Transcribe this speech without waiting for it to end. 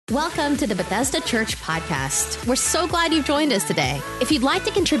Welcome to the Bethesda Church Podcast. We're so glad you've joined us today. If you'd like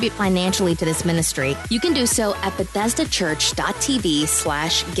to contribute financially to this ministry, you can do so at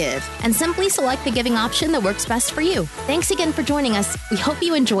BethesdaChurch.tv/give and simply select the giving option that works best for you. Thanks again for joining us. We hope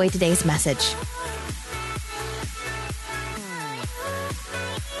you enjoy today's message.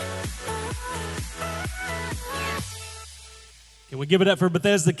 Can we give it up for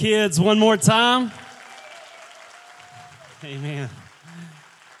Bethesda kids one more time? Amen.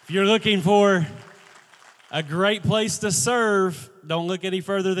 If you're looking for a great place to serve, don't look any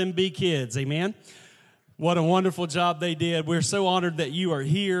further than B Kids. Amen. What a wonderful job they did. We're so honored that you are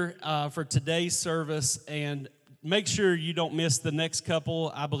here for today's service, and make sure you don't miss the next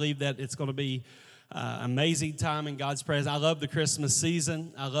couple. I believe that it's going to be amazing time in God's presence. I love the Christmas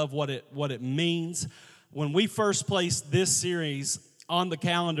season. I love what it means. When we first placed this series on the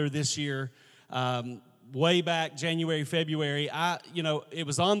calendar this year, way back January, February, it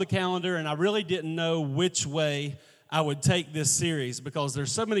was on the calendar, and I really didn't know which way I would take this series because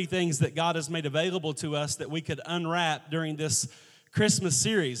there's so many things that God has made available to us that we could unwrap during this Christmas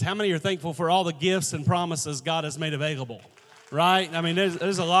series. How many are thankful for all the gifts and promises God has made available, right? I mean,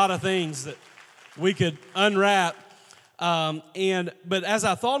 there's a lot of things that we could unwrap. But as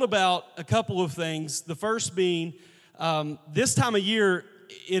I thought about a couple of things, the first being this time of year,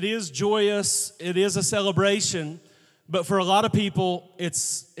 it is joyous, it is a celebration, but for a lot of people,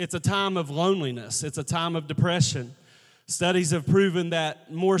 it's a time of loneliness, it's a time of depression. Studies have proven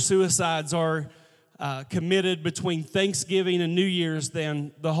that more suicides are committed between Thanksgiving and New Year's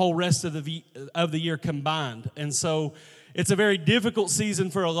than the whole rest of the year combined. And so it's a very difficult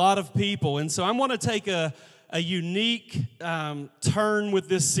season for a lot of people. And so I want to take a unique turn with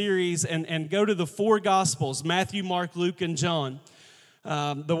this series and go to the four Gospels, Matthew, Mark, Luke, and John.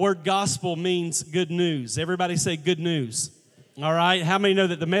 The word gospel means good news. Everybody say good news. All right? How many know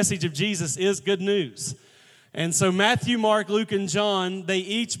that the message of Jesus is good news? And so Matthew, Mark, Luke, and John, they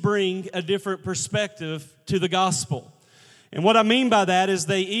each bring a different perspective to the gospel. And what I mean by that is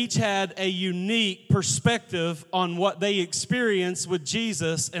they each had a unique perspective on what they experienced with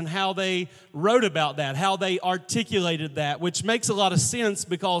Jesus and how they wrote about that, how they articulated that, which makes a lot of sense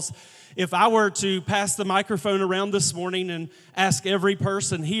because if I were to pass the microphone around this morning and ask every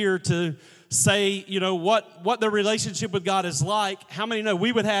person here to say, what their relationship with God is like, how many know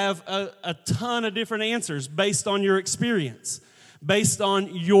we would have a ton of different answers based on your experience, based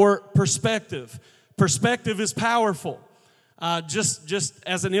on your perspective. Perspective is powerful. Just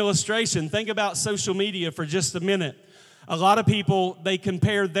as an illustration, think about social media for just a minute. A lot of people, they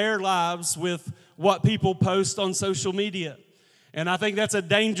compare their lives with what people post on social media. And I think that's a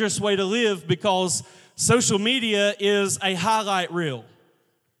dangerous way to live because social media is a highlight reel.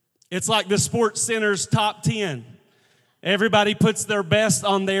 It's like the Sports Center's top 10. Everybody puts their best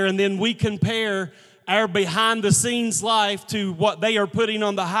on there, and then we compare our behind-the-scenes life to what they are putting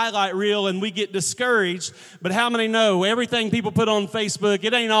on the highlight reel, and we get discouraged. But how many know everything people put on Facebook,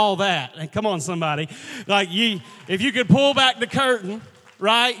 it ain't all that? And come on, somebody. If you could pull back the curtain,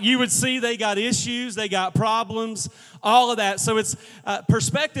 right, you would see they got issues, they got problems, all of that. So it's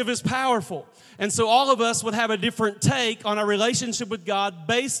perspective is powerful. And so all of us would have a different take on our relationship with God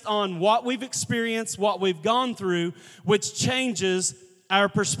based on what we've experienced, what we've gone through, which changes our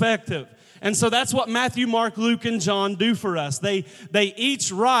perspective. And so that's what Matthew, Mark, Luke, and John do for us. They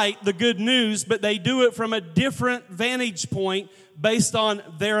each write the good news, but they do it from a different vantage point based on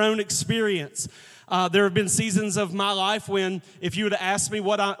their own experience. There have been seasons of my life when if you would have asked me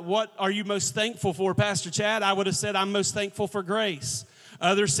what are you most thankful for, Pastor Chad, I would have said I'm most thankful for grace.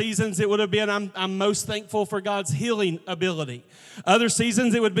 Other seasons it would have been I'm most thankful for God's healing ability. Other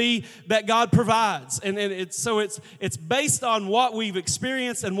seasons it would be that God provides. And it's based on what we've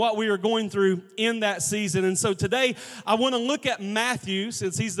experienced and what we are going through in that season. And so today I want to look at Matthew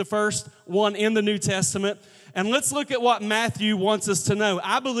since he's the first one in the New Testament. And let's look at what Matthew wants us to know.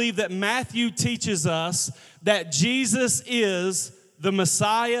 I believe that Matthew teaches us that Jesus is the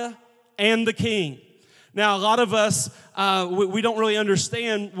Messiah and the King. Now, a lot of us, we don't really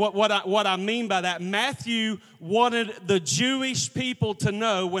understand what I mean by that. Matthew wanted the Jewish people to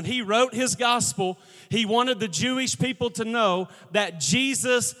know, when he wrote his gospel, he wanted the Jewish people to know that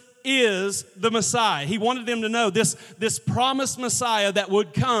Jesus is the Messiah. He wanted them to know this promised Messiah that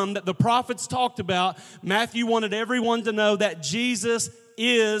would come, that the prophets talked about. Matthew wanted everyone to know that Jesus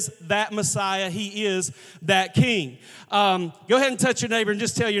is that Messiah. He is that King. Go ahead and touch your neighbor and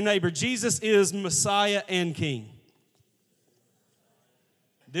just tell your neighbor, Jesus is Messiah and King.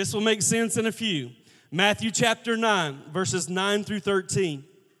 This will make sense in a few. Matthew chapter 9, verses 9 through 13.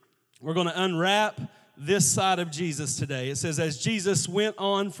 We're going to unwrap this side of Jesus today. It says, as Jesus went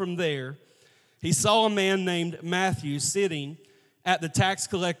on from there, he saw a man named Matthew sitting at the tax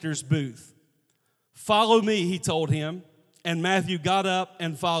collector's booth. Follow me, he told him, and Matthew got up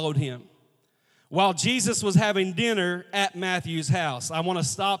and followed him. While Jesus was having dinner at Matthew's house, I want to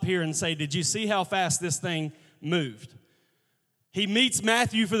stop here and say, did you see how fast this thing moved? He meets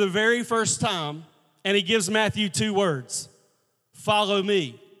Matthew for the very first time, and he gives Matthew 2 words, follow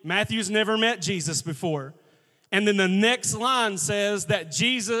me. Matthew's never met Jesus before. And then the next line says that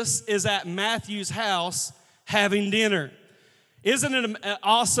Jesus is at Matthew's house having dinner. Isn't it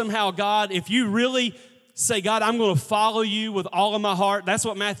awesome how God, if you really say, God, I'm going to follow you with all of my heart. That's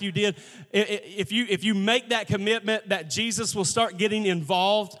what Matthew did. If you make that commitment that Jesus will start getting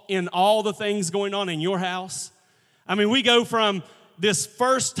involved in all the things going on in your house. I mean, we go from this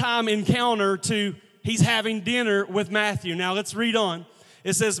first time encounter to he's having dinner with Matthew. Now let's read on.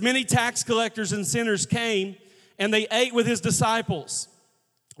 It says, many tax collectors and sinners came and they ate with his disciples.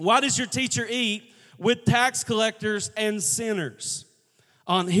 Why does your teacher eat with tax collectors and sinners?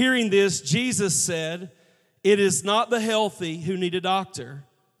 On hearing this, Jesus said, it is not the healthy who need a doctor,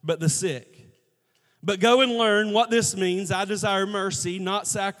 but the sick. But go and learn what this means. I desire mercy, not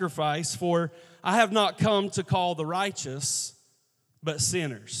sacrifice, for I have not come to call the righteous, but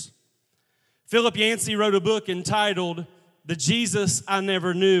sinners. Philip Yancey wrote a book entitled, The Jesus I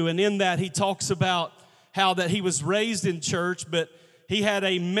Never Knew, and in that he talks about how that he was raised in church, but he had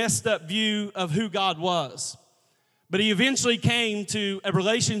a messed up view of who God was. But he eventually came to a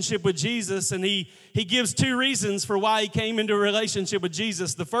relationship with Jesus, and he gives 2 reasons for why he came into a relationship with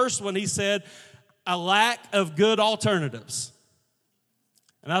Jesus. The first one, he said, a lack of good alternatives.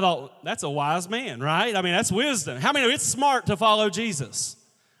 And I thought, that's a wise man, right? I mean, that's wisdom. How many know it's smart to follow Jesus?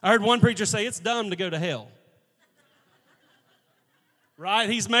 I heard one preacher say, it's dumb to go to hell. Right?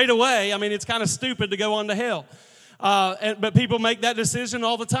 He's made a way. I mean, it's kind of stupid to go on to hell. But people make that decision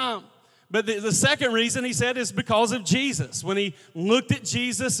all the time. But the second reason, he said, is because of Jesus. When he looked at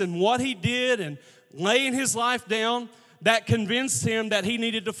Jesus and what he did and laying his life down, that convinced him that he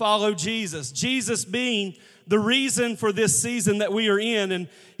needed to follow Jesus. Jesus being the reason for this season that we are in. And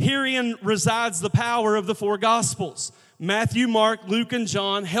herein resides the power of the 4 Gospels. Matthew, Mark, Luke, and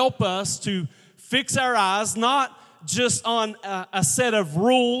John help us to fix our eyes, not just on a set of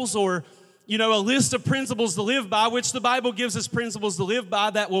rules or a list of principles to live by, which the Bible gives us principles to live by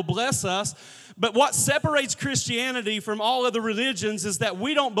that will bless us. But what separates Christianity from all other religions is that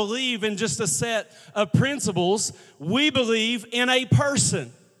we don't believe in just a set of principles. We believe in a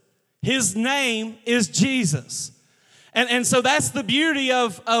person. His name is Jesus. And so that's the beauty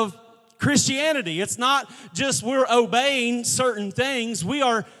of Christianity. It's not just we're obeying certain things. We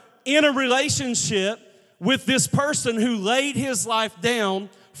are in a relationship with this person who laid his life down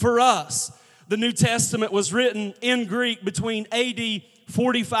for us. The New Testament was written in Greek between AD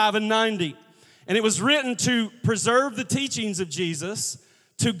 45 and 90. And it was written to preserve the teachings of Jesus,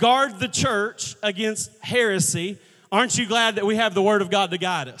 to guard the church against heresy. Aren't you glad that we have the Word of God to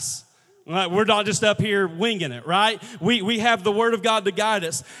guide us? We're not just up here winging it, right? We have the Word of God to guide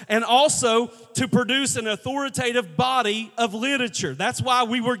us. And also to produce an authoritative body of literature. That's why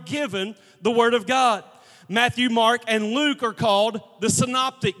we were given the Word of God. Matthew, Mark, and Luke are called the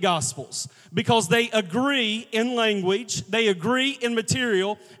Synoptic Gospels because they agree in language, they agree in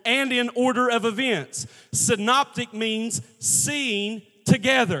material, and in order of events. Synoptic means seeing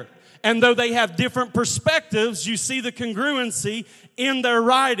together. And though they have different perspectives, you see the congruency in their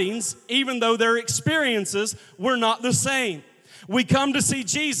writings, even though their experiences were not the same. We come to see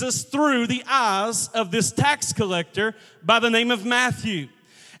Jesus through the eyes of this tax collector by the name of Matthew.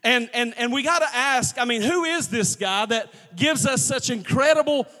 And we got to ask, who is this guy that gives us such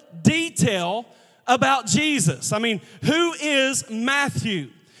incredible detail about Jesus? Who is Matthew?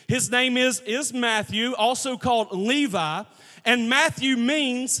 His name is Matthew, also called Levi, and Matthew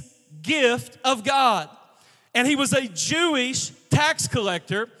means gift of God. And he was a Jewish tax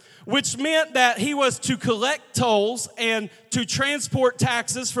collector, which meant that he was to collect tolls and to transport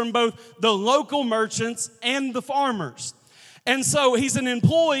taxes from both the local merchants and the farmers. And so he's an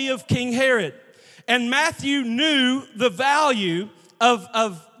employee of King Herod. And Matthew knew the value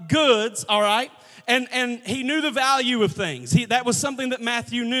of goods, all right? And he knew the value of things. That was something that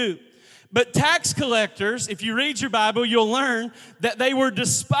Matthew knew. But tax collectors, if you read your Bible, you'll learn that they were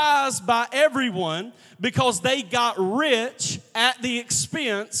despised by everyone because they got rich at the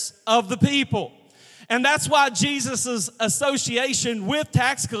expense of the people. And that's why Jesus' association with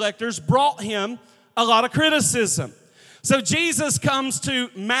tax collectors brought him a lot of criticism. So Jesus comes to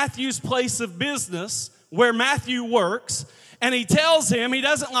Matthew's place of business where Matthew works, And he tells him, he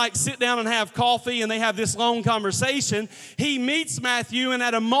doesn't like sit down and have coffee and they have this long conversation. He meets Matthew, and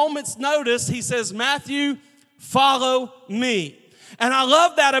at a moment's notice, he says, Matthew, follow me. And I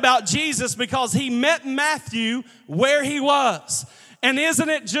love that about Jesus, because he met Matthew where he was. And isn't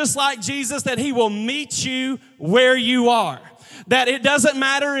it just like Jesus that he will meet you where you are? That it doesn't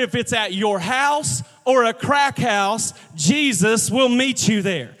matter if it's at your house or a crack house, Jesus will meet you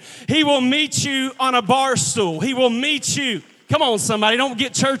there. He will meet you on a bar stool. He will meet you. Come on, somebody, don't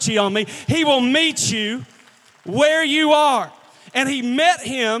get churchy on me. He will meet you where you are. And he met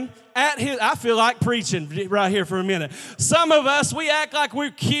him at his, I feel like preaching right here for a minute. Some of us, we act like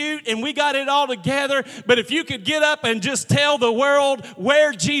we're cute and we got it all together, but if you could get up and just tell the world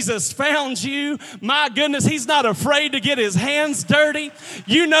where Jesus found you, my goodness, he's not afraid to get his hands dirty.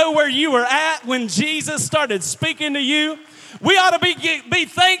 You know where you were at when Jesus started speaking to you. We ought to be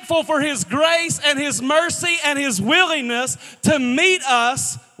thankful for his grace and his mercy and his willingness to meet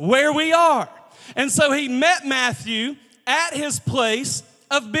us where we are. And so he met Matthew at his place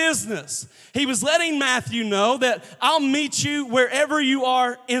of business. He was letting Matthew know that I'll meet you wherever you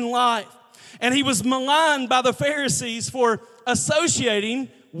are in life. And he was maligned by the Pharisees for associating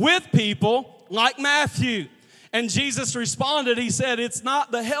with people like Matthew. And Jesus responded, he said, it's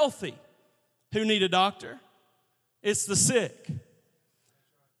not the healthy who need a doctor, it's the sick.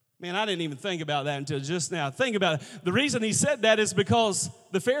 Man, I didn't even think about that until just now. Think about it. The reason he said that is because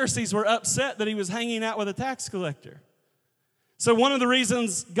the Pharisees were upset that he was hanging out with a tax collector. So one of the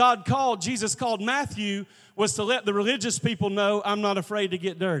reasons Jesus called Matthew was to let the religious people know, I'm not afraid to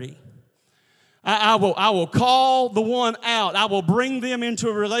get dirty. I will call the one out. I will bring them into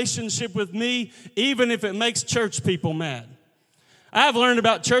a relationship with me, even if it makes church people mad. I've learned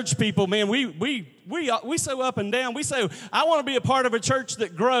about church people, man, we so up and down. We say, I want to be a part of a church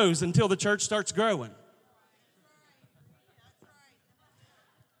that grows until the church starts growing.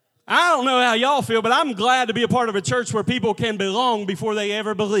 I don't know how y'all feel, but I'm glad to be a part of a church where people can belong before they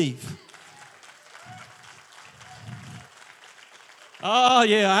ever believe. Oh,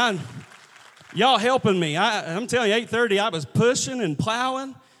 yeah, y'all helping me. I'm telling you, 8:30, I was pushing and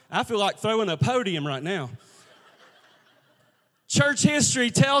plowing. I feel like throwing a podium right now. Church history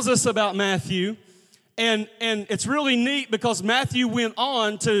tells us about Matthew, and it's really neat because Matthew went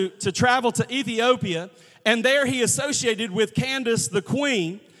on to travel to Ethiopia, and there he associated with Candace the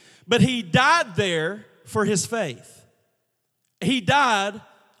queen, but he died there for his faith. He died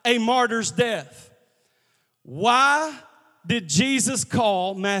a martyr's death. Why did Jesus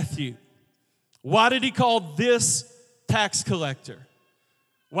call Matthew? Why did he call this tax collector?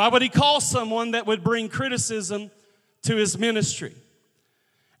 Why would he call someone that would bring criticism to his ministry?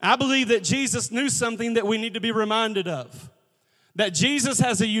 I believe that Jesus knew something that we need to be reminded of. That Jesus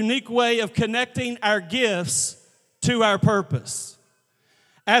has a unique way of connecting our gifts to our purpose.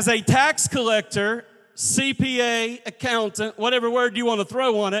 As a tax collector, CPA, accountant, whatever word you want to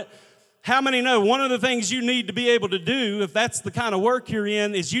throw on it, how many know one of the things you need to be able to do, if that's the kind of work you're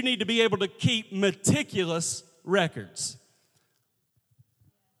in, is you need to be able to keep meticulous records.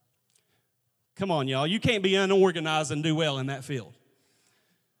 Come on, y'all. You can't be unorganized and do well in that field.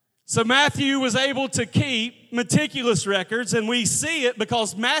 So Matthew was able to keep meticulous records, and we see it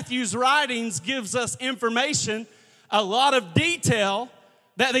because Matthew's writings gives us information, a lot of detail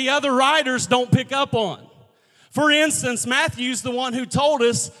that the other writers don't pick up on. For instance, Matthew's the one who told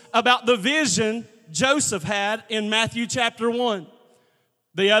us about the vision Joseph had in Matthew chapter 1.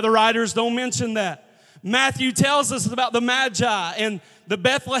 The other writers don't mention that. Matthew tells us about the Magi and the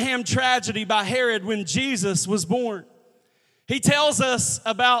Bethlehem tragedy by Herod when Jesus was born. He tells us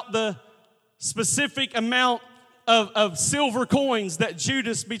about the specific amount of silver coins that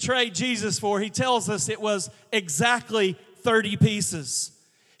Judas betrayed Jesus for. He tells us it was exactly 30 pieces.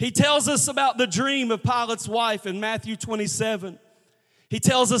 He tells us about the dream of Pilate's wife in Matthew 27. He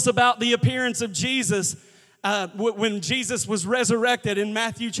tells us about the appearance of Jesus when Jesus was resurrected in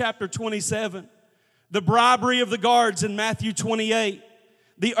Matthew chapter 27. The bribery of the guards in Matthew 28.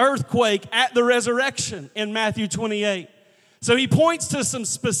 The earthquake at the resurrection in Matthew 28. So he points to some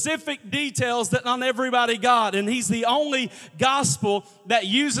specific details that not everybody got, and he's the only gospel that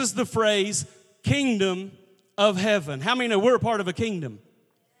uses the phrase kingdom of heaven. How many know we're a part of a kingdom?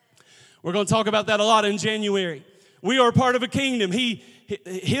 We're going to talk about that a lot in January. We are a part of a kingdom.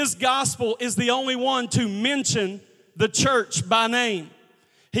 His gospel is the only one to mention the church by name.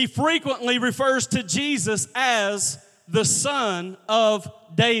 He frequently refers to Jesus as the Son of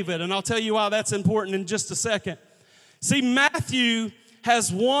David, and I'll tell you why that's important in just a second. See, Matthew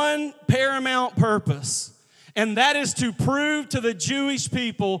has one paramount purpose, and that is to prove to the Jewish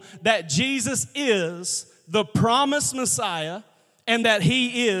people that Jesus is the promised Messiah, and that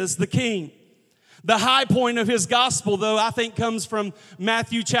he is the king. The high point of his gospel, though, I think comes from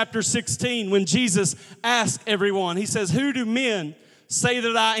Matthew chapter 16 when Jesus asked everyone, he says, "Who do men say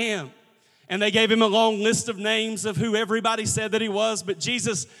that I am?" And they gave him a long list of names of who everybody said that he was, but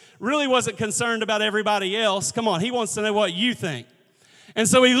Jesus really wasn't concerned about everybody else. Come on, he wants to know what you think. And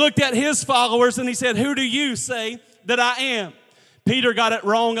so he looked at his followers and he said, "Who do you say that I am?" Peter got it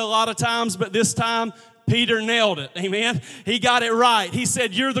wrong a lot of times, but this time Peter nailed it, amen? He got it right. He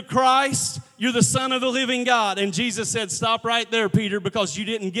said, "You're the Christ, you're the Son of the living God." And Jesus said, "Stop right there, Peter, because you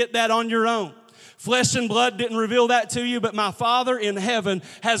didn't get that on your own. Flesh and blood didn't reveal that to you, but my Father in heaven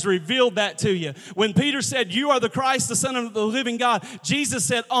has revealed that to you." When Peter said, "You are the Christ, the Son of the living God," Jesus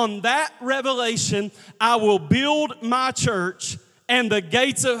said, "On that revelation, I will build my church, and the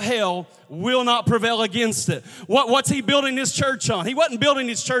gates of hell will not prevail against it." What's he building his church on? He wasn't building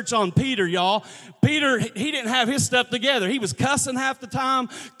his church on Peter, y'all. Peter, he didn't have his stuff together. He was cussing half the time,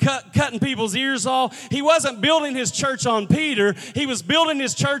 cutting people's ears off. He wasn't building his church on Peter. He was building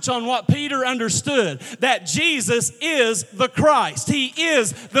his church on what Peter understood, that Jesus is the Christ. He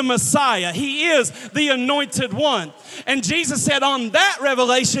is the Messiah. He is the anointed one. And Jesus said, "On that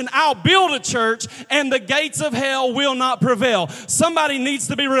revelation, I'll build a church, and the gates of hell will not prevail." Somebody needs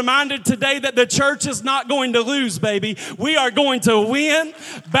to be reminded today that the church is not going to lose, baby. We are going to win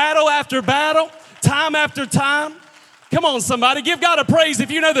battle after battle, time after time. Come on, somebody. Give God a praise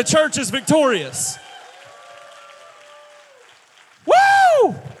if you know the church is victorious.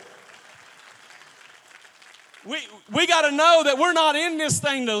 Woo! We got to know that we're not in this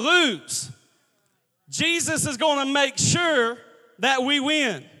thing to lose. Jesus is going to make sure that we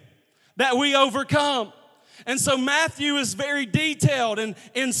win, that we overcome. And so Matthew is very detailed and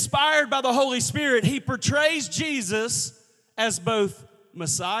inspired by the Holy Spirit. He portrays Jesus as both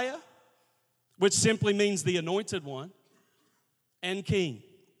Messiah, which simply means the anointed one, and king.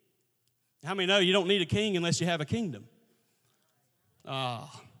 How many know you don't need a king unless you have a kingdom?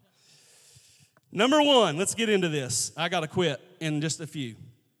 Number one, let's get into this. I got to quit in just a few.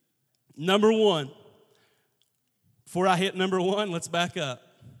 Number one, before I hit number one, let's back up.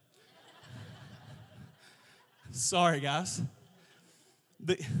 Sorry, guys.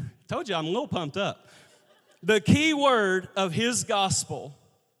 Told you I'm a little pumped up. The key word of his gospel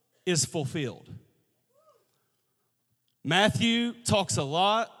is fulfilled. Matthew talks a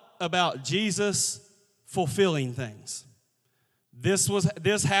lot about Jesus fulfilling things.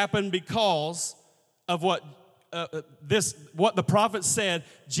 This happened because of what the prophet said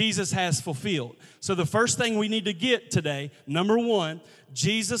Jesus has fulfilled. So the first thing we need to get today, number one,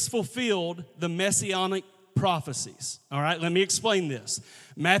 Jesus fulfilled the messianic prophecies. All right, let me explain this.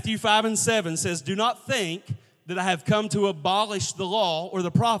 Matthew 5:7 says, "Do not think that I have come to abolish the law or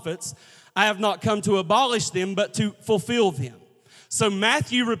the prophets. I have not come to abolish them, but to fulfill them." So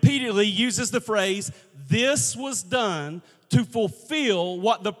Matthew repeatedly uses the phrase, "This was done to fulfill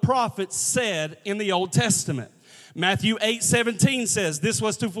what the prophets said in the Old Testament." Matthew 8:17 says, "This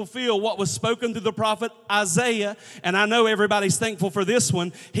was to fulfill what was spoken through the prophet Isaiah." And I know everybody's thankful for this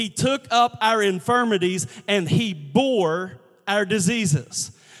one. "He took up our infirmities and he bore our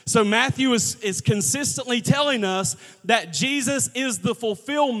diseases." So Matthew is consistently telling us that Jesus is the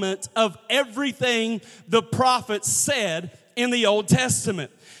fulfillment of everything the prophets said in the Old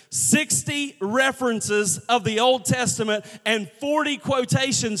Testament. 60 references of the Old Testament and 40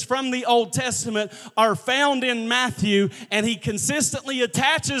 quotations from the Old Testament are found in Matthew, and he consistently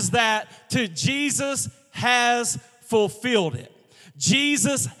attaches that to Jesus has fulfilled it.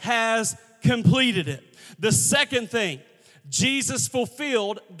 Jesus has completed it. The second thing, Jesus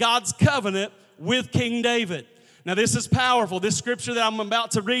fulfilled God's covenant with King David. Now this is powerful. This scripture that I'm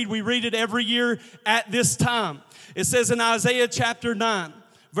about to read, we read it every year at this time. It says in Isaiah chapter 9,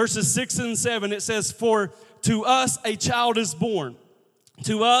 verses 6 and 7, it says, "For to us a child is born,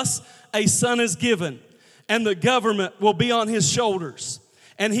 to us a son is given, and the government will be on his shoulders,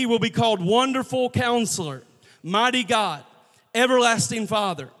 and he will be called Wonderful Counselor, Mighty God, Everlasting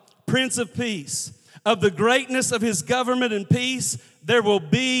Father, Prince of Peace. Of the greatness of his government and peace, there will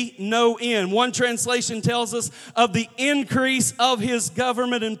be no end." One translation tells us, of the increase of his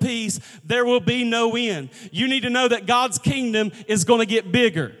government and peace, there will be no end. You need to know that God's kingdom is going to get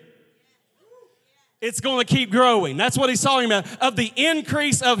bigger. It's going to keep growing. That's what he's talking about. Of the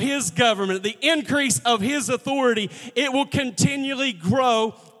increase of his government, the increase of his authority, it will continually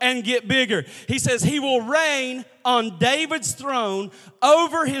grow and get bigger. He says he will reign on David's throne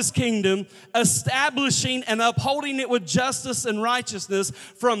over his kingdom, establishing and upholding it with justice and righteousness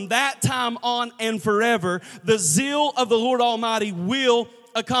from that time on and forever. The zeal of the Lord Almighty will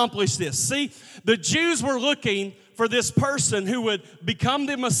accomplish this. See, the Jews were looking for this person who would become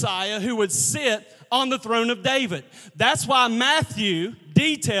the Messiah, who would sit on the throne of David. That's why Matthew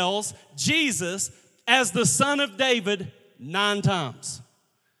details Jesus as the son of David 9 times.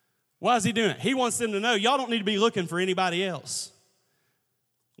 Why is he doing it? He wants them to know, y'all don't need to be looking for anybody else.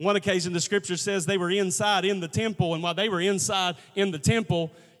 One occasion, the scripture says they were inside in the temple, and while they were inside in the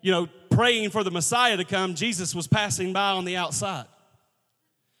temple, praying for the Messiah to come, Jesus was passing by on the outside.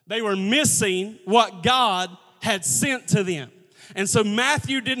 They were missing what God had sent to them. And so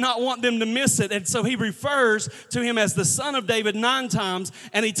Matthew did not want them to miss it. And so he refers to him as the son of David 9 times.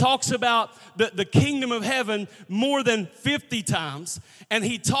 And he talks about the kingdom of heaven more than 50 times. And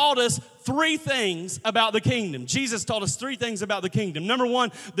he taught us 3 things about the kingdom. Jesus taught us 3 things about the kingdom. Number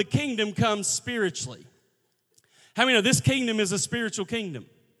 1, the kingdom comes spiritually. How many know this kingdom is a spiritual kingdom?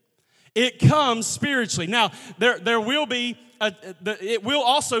 It comes spiritually. Now, there will be it will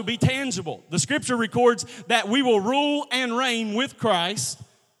also be tangible. The scripture records that we will rule and reign with Christ,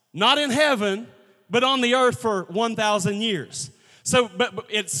 not in heaven, but on the earth for 1,000 years. So, but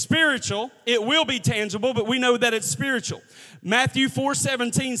it's spiritual. It will be tangible, but we know that it's spiritual. Matthew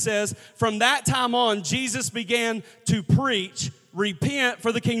 4:17 says, from that time on, Jesus began to preach, repent,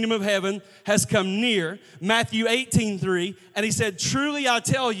 for the kingdom of heaven has come near. Matthew 18:3, and he said, truly I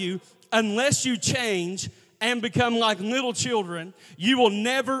tell you, unless you change and become like little children, you will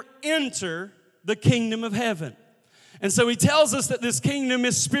never enter the kingdom of heaven. And so he tells us that this kingdom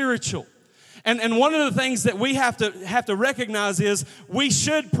is spiritual. And one of the things that we have to recognize is we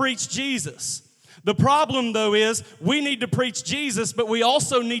should preach Jesus. The problem, though, is we need to preach Jesus, but we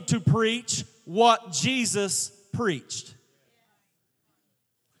also need to preach what Jesus preached.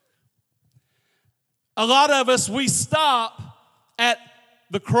 A lot of us, we stop at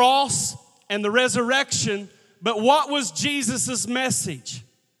the cross and the resurrection, but what was Jesus' message?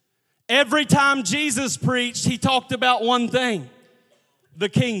 Every time Jesus preached, he talked about one thing, the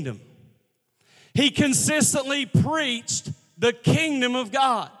kingdom. He consistently preached the kingdom of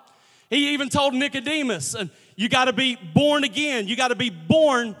God. He even told Nicodemus, you got to be born again. You got to be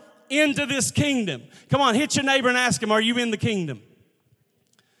born into this kingdom. Come on, hit your neighbor and ask him, are you in the kingdom?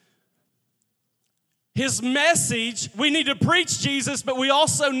 His message, we need to preach Jesus, but we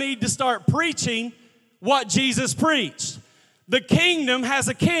also need to start preaching what Jesus preached. The kingdom has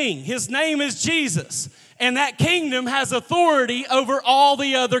a king. His name is Jesus. And that kingdom has authority over all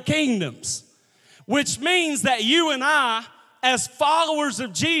the other kingdoms. Which means that you and I, as followers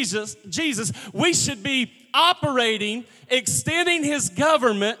of Jesus, we should be operating, extending his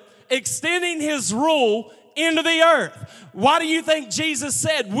government, extending his rule into the earth. Why do you think Jesus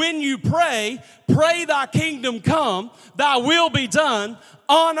said, when you pray, pray thy kingdom come, thy will be done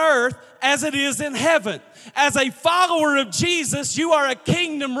on earth as it is in heaven? As a follower of Jesus, you are a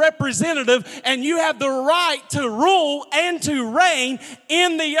kingdom representative and you have the right to rule and to reign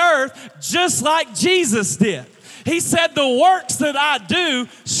in the earth just like Jesus did. He said, the works that I do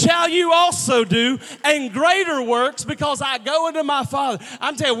shall you also do, and greater works, because I go into my Father.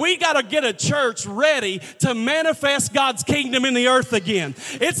 I'm telling you, we got to get a church ready to manifest God's kingdom in the earth again.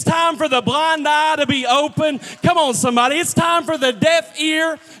 It's time for the blind eye to be open. Come on, somebody. It's time for the deaf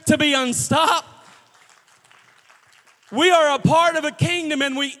ear to be unstopped. We are a part of a kingdom,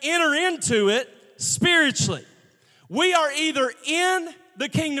 and we enter into it spiritually. We are either in the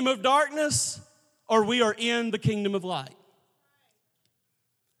kingdom of darkness or we are in the kingdom of light.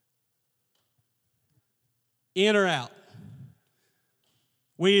 In or out.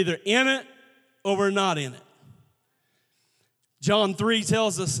 We're either in it or we're not in it. John 3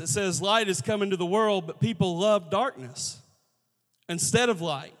 tells us, it says, light has come into the world, but people love darkness instead of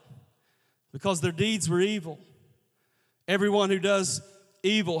light because their deeds were evil. Everyone who does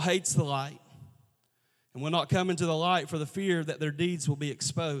evil hates the light and will not come into the light for the fear that their deeds will be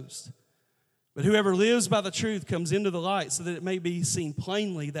exposed. But whoever lives by the truth comes into the light so that it may be seen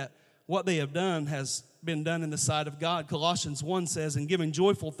plainly that what they have done has been done in the sight of God. Colossians 1 says, and giving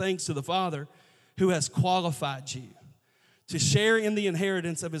joyful thanks to the Father who has qualified you to share in the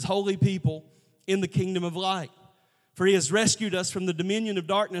inheritance of his holy people in the kingdom of light. For he has rescued us from the dominion of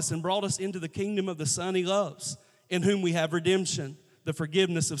darkness and brought us into the kingdom of the Son he loves, in whom we have redemption, the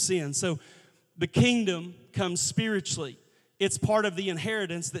forgiveness of sin. So the kingdom comes spiritually. It's part of the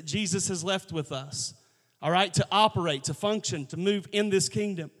inheritance that Jesus has left with us, all right, to operate, to function, to move in this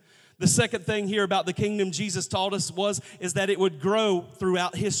kingdom. The second thing here about the kingdom Jesus taught us is that it would grow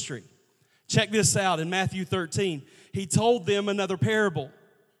throughout history. Check this out in Matthew 13. He told them another parable.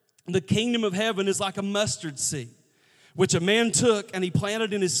 The kingdom of heaven is like a mustard seed, which a man took and he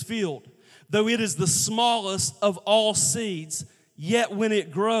planted in his field. Though it is the smallest of all seeds, Yet when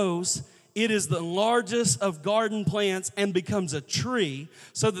it grows, it is the largest of garden plants and becomes a tree,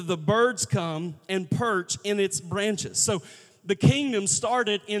 so that the birds come and perch in its branches. So the kingdom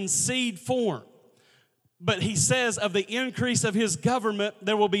started in seed form. But he says of the increase of his government,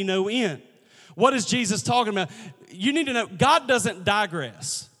 there will be no end. What is Jesus talking about? You need to know, God doesn't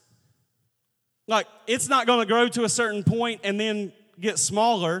digress. Like, it's not going to grow to a certain point and then get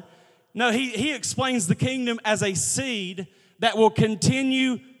smaller. No, he explains the kingdom as a seed that will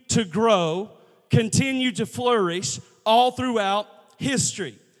continue to grow, continue to flourish all throughout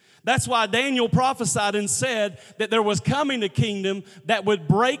history. That's why Daniel prophesied and said that there was coming a kingdom that would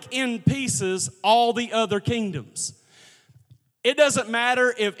break in pieces all the other kingdoms. It doesn't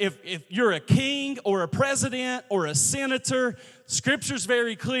matter if you're a king or a president or a senator. Scripture's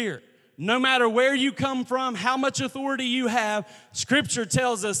very clear. No matter where you come from, how much authority you have, Scripture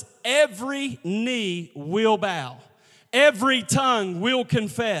tells us every knee will bow. Every tongue will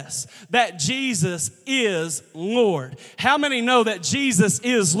confess that Jesus is Lord. How many know that Jesus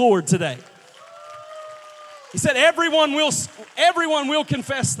is Lord today? He said everyone will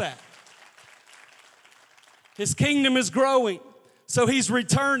confess that. His kingdom is growing, so he's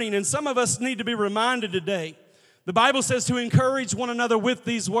returning, and some of us need to be reminded today. The Bible says to encourage one another with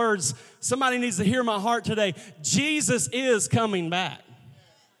these words. Somebody needs to hear my heart today. Jesus is coming back.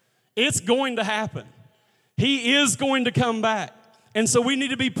 It's going to happen. He is going to come back. And so we need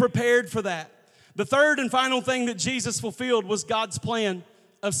to be prepared for that. The third and final thing that Jesus fulfilled was God's plan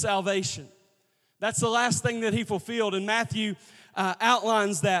of salvation. That's the last thing that he fulfilled. And Matthew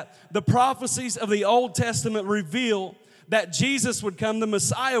outlines that the prophecies of the Old Testament reveal that Jesus would come, the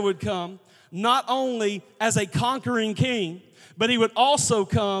Messiah would come, not only as a conquering king, but he would also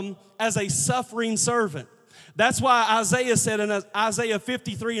come as a suffering servant. That's why Isaiah said in Isaiah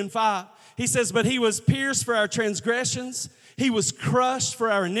 53:5, he says, but he was pierced for our transgressions. He was crushed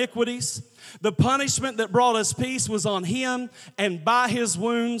for our iniquities. The punishment that brought us peace was on him, and by his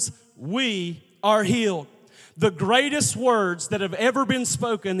wounds we are healed. The greatest words that have ever been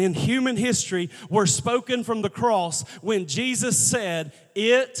spoken in human history were spoken from the cross when Jesus said,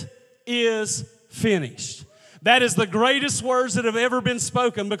 "It is finished." That is the greatest words that have ever been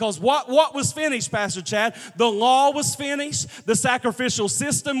spoken, because what was finished, Pastor Chad? The law was finished. The sacrificial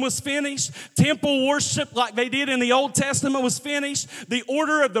system was finished. Temple worship like they did in the Old Testament was finished. The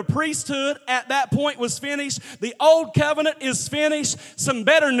order of the priesthood at that point was finished. The old covenant is finished. Some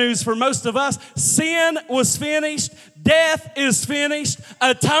better news for most of us. Sin was finished. Death is finished.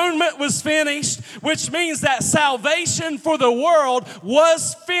 Atonement was finished, which means that salvation for the world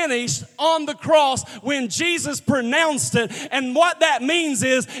was finished on the cross when Jesus pronounced it. And what that means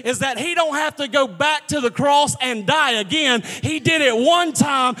is that he don't have to go back to the cross and die again. He did it one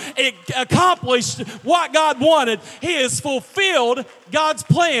time. It accomplished what God wanted. He has fulfilled God's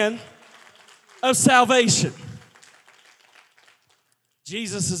plan of salvation.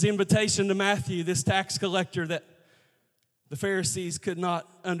 Jesus' invitation to Matthew, this tax collector that the Pharisees could not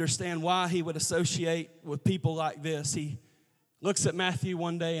understand why he would associate with people like this. He looks at Matthew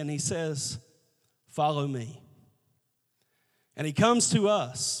one day and he says, "Follow me." And he comes to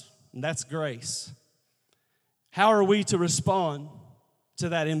us, and that's grace. How are we to respond to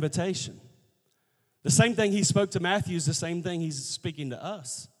that invitation? The same thing he spoke to Matthew is the same thing he's speaking to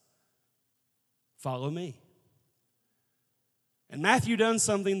us. Follow me. And Matthew done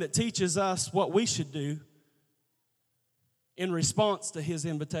something that teaches us what we should do in response to his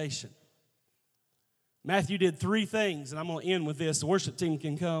invitation. Matthew did 3 things, and I'm going to end with this. The worship team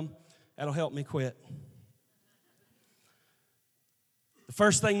can come. That'll help me quit. The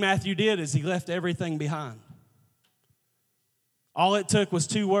first thing Matthew did is he left everything behind. All it took was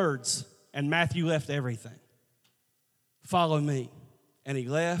 2 words, and Matthew left everything. Follow me. And he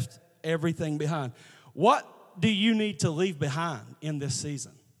left everything behind. What do you need to leave behind in this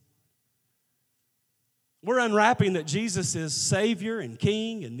season? We're unwrapping that Jesus is Savior and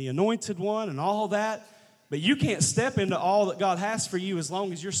King and the Anointed One and all that, but you can't step into all that God has for you as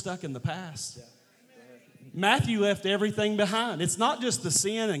long as you're stuck in the past. Yeah. Matthew left everything behind. It's not just the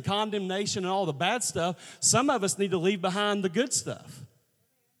sin and condemnation and all the bad stuff. Some of us need to leave behind the good stuff.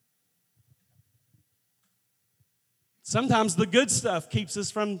 Sometimes the good stuff keeps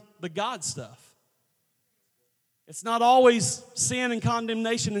us from the God stuff. It's not always sin and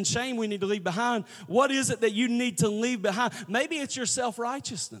condemnation and shame we need to leave behind. What is it that you need to leave behind? Maybe it's your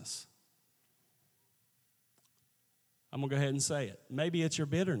self-righteousness. I'm going to go ahead and say it. Maybe it's your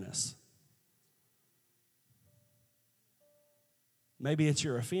bitterness. Maybe it's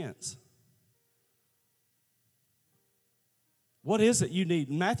your offense. What is it you need?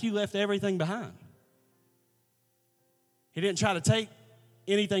 Matthew left everything behind. He didn't try to take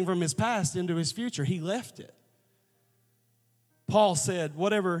anything from his past into his future. He left it. Paul said,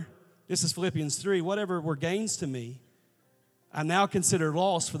 this is Philippians 3, whatever were gains to me, I now consider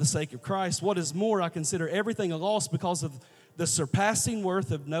loss for the sake of Christ. What is more, I consider everything a loss because of the surpassing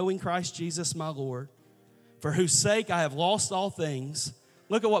worth of knowing Christ Jesus my Lord, for whose sake I have lost all things.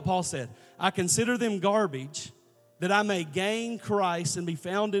 Look at what Paul said. I consider them garbage, that I may gain Christ and be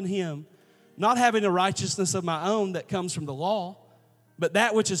found in him, not having a righteousness of my own that comes from the law, but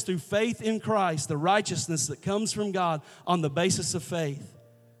that which is through faith in Christ, the righteousness that comes from God on the basis of faith.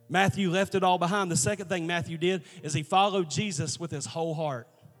 Matthew left it all behind. The second thing Matthew did is he followed Jesus with his whole heart.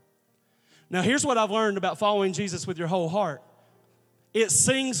 Now, here's what I've learned about following Jesus with your whole heart. It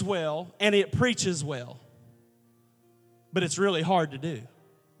sings well and it preaches well, but it's really hard to do.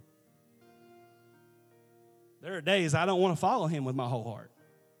 There are days I don't want to follow him with my whole heart.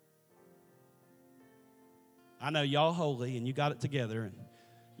 I know y'all holy and you got it together and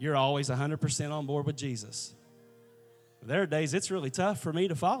you're always 100% on board with Jesus. There are days it's really tough for me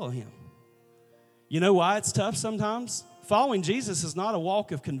to follow him. You know why it's tough sometimes? Following Jesus is not a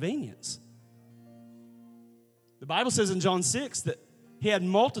walk of convenience. The Bible says in John 6 that he had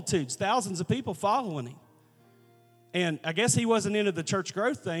multitudes, thousands of people following him. And I guess he wasn't into the church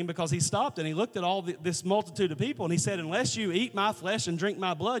growth thing because he stopped and he looked at all this multitude of people and he said, unless you eat my flesh and drink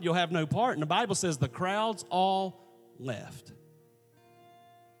my blood, you'll have no part. And the Bible says the crowds all left.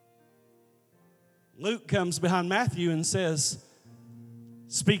 Luke comes behind Matthew and says,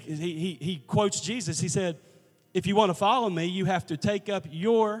 he quotes Jesus. He said, if you want to follow me, you have to take up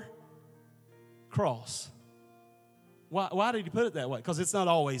your cross. Why did he put it that way? Because it's not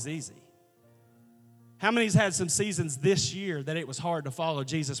always easy. How many's had some seasons this year that it was hard to follow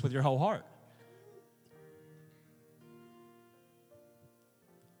Jesus with your whole heart?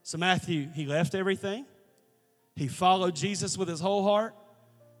 So Matthew, he left everything. He followed Jesus with his whole heart.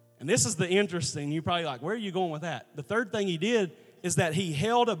 And this is the interesting, you're probably like, where are you going with that? The third thing he did is that he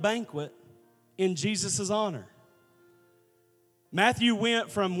held a banquet in Jesus' honor. Matthew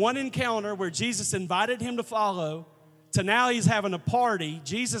went from one encounter where Jesus invited him to follow to now he's having a party.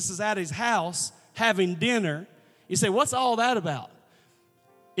 Jesus is at his house having dinner. You say, what's all that about?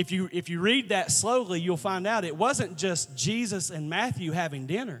 If you read that slowly, you'll find out it wasn't just Jesus and Matthew having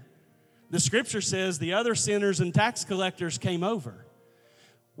dinner. The scripture says the other sinners and tax collectors came over.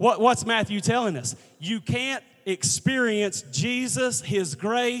 What's Matthew telling us? You can't experience Jesus, his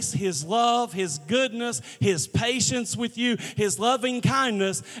grace, his love, his goodness, his patience with you, his loving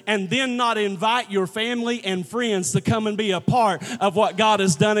kindness, and then not invite your family and friends to come and be a part of what God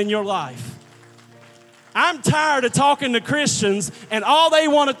has done in your life. I'm tired of talking to Christians and all they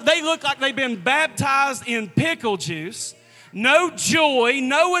look like they've been baptized in pickle juice. No joy,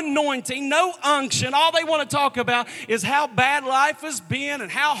 no anointing, no unction. All they want to talk about is how bad life has been and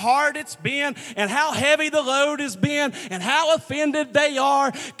how hard it's been and how heavy the load has been and how offended they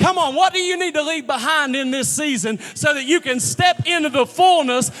are. Come on, what do you need to leave behind in this season so that you can step into the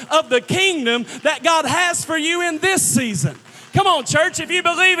fullness of the kingdom that God has for you in this season? Come on, church, if you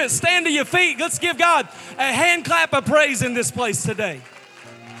believe it, stand to your feet. Let's give God a hand clap of praise in this place today.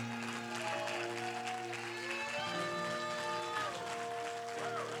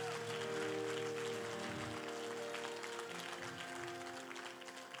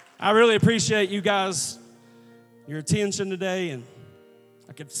 I really appreciate you guys, your attention today, and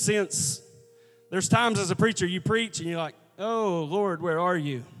I could sense there's times as a preacher you preach and you're like, oh, Lord, where are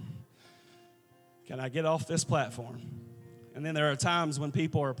you? Can I get off this platform? And then there are times when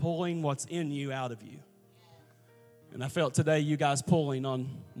people are pulling what's in you out of you. And I felt today you guys pulling on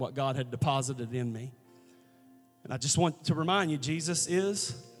what God had deposited in me. And I just want to remind you, Jesus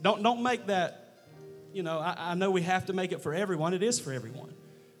is, don't make that, I know we have to make it for everyone. It is for everyone.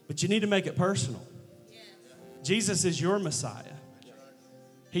 But you need to make it personal. Jesus is your Messiah.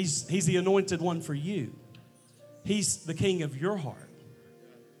 He's the anointed one for you. He's the king of your heart.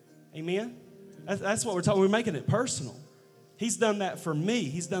 Amen? That's what we're talking. We're making it personal. He's done that for me.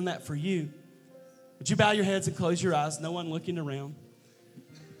 He's done that for you. Would you bow your heads and close your eyes? No one looking around.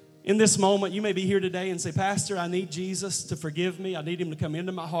 In this moment, you may be here today and say, Pastor, I need Jesus to forgive me. I need him to come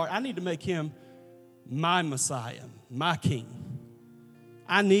into my heart. I need to make him my Messiah, my king.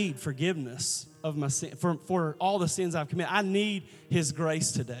 I need forgiveness of my sin, for all the sins I've committed. I need his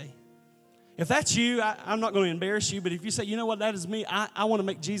grace today. If that's you, I'm not going to embarrass you, but if you say, you know what, that is me, I want to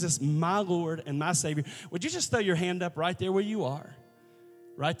make Jesus my Lord and my Savior, would you just throw your hand up right there where you are?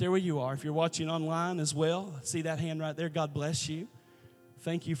 Right there where you are. If you're watching online as well, see that hand right there. God bless you.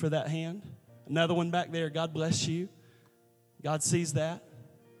 Thank you for that hand. Another one back there. God bless you. God sees that.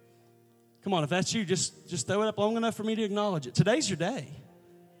 Come on, if that's you, just throw it up long enough for me to acknowledge it. Today's your day.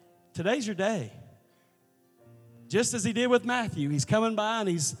 Today's your day. Just as he did with Matthew, he's coming by and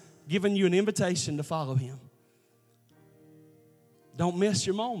he's giving you an invitation to follow him. Don't miss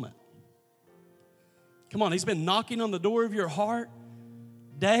your moment. Come on, he's been knocking on the door of your heart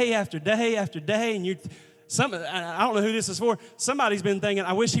day after day after day, and I don't know who this is for. Somebody's been thinking,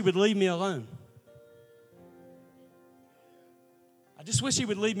 I wish he would leave me alone. I just wish he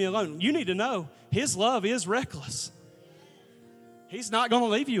would leave me alone. You need to know his love is reckless. He's not going to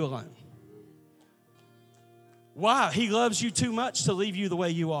leave you alone. Why? He loves you too much to leave you the way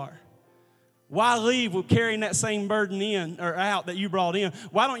you are. Why leave with carrying that same burden in or out that you brought in?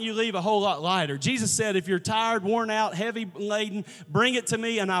 Why don't you leave a whole lot lighter? Jesus said, if you're tired, worn out, heavy laden, bring it to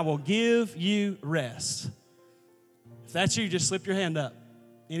me and I will give you rest. If that's you, just slip your hand up.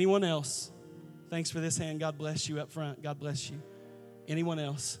 Anyone else? Thanks for this hand. God bless you up front. God bless you. Anyone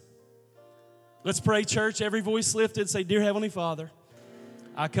else? Let's pray, church. Every voice lifted. Say, Dear Heavenly Father,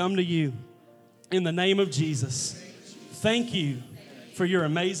 I come to you in the name of Jesus. Thank you for your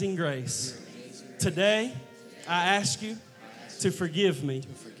amazing grace. Today, I ask you to forgive me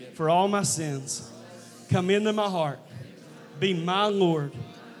for all my sins. Come into my heart. Be my Lord,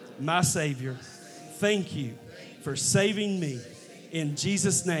 my Savior. Thank you for saving me. In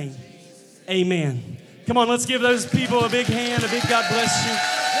Jesus' name, amen. Come on, let's give those people a big hand, a big God bless you.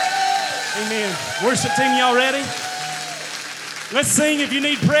 Amen. Worship team, y'all ready? Let's sing. If you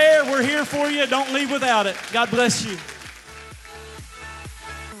need prayer, we're here for you. Don't leave without it. God bless you.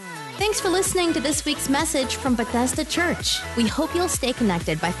 Thanks for listening to this week's message from Bethesda Church. We hope you'll stay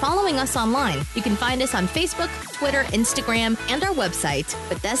connected by following us online. You can find us on Facebook, Twitter, Instagram, and our website,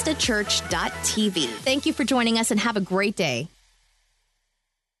 BethesdaChurch.tv. Thank you for joining us and have a great day.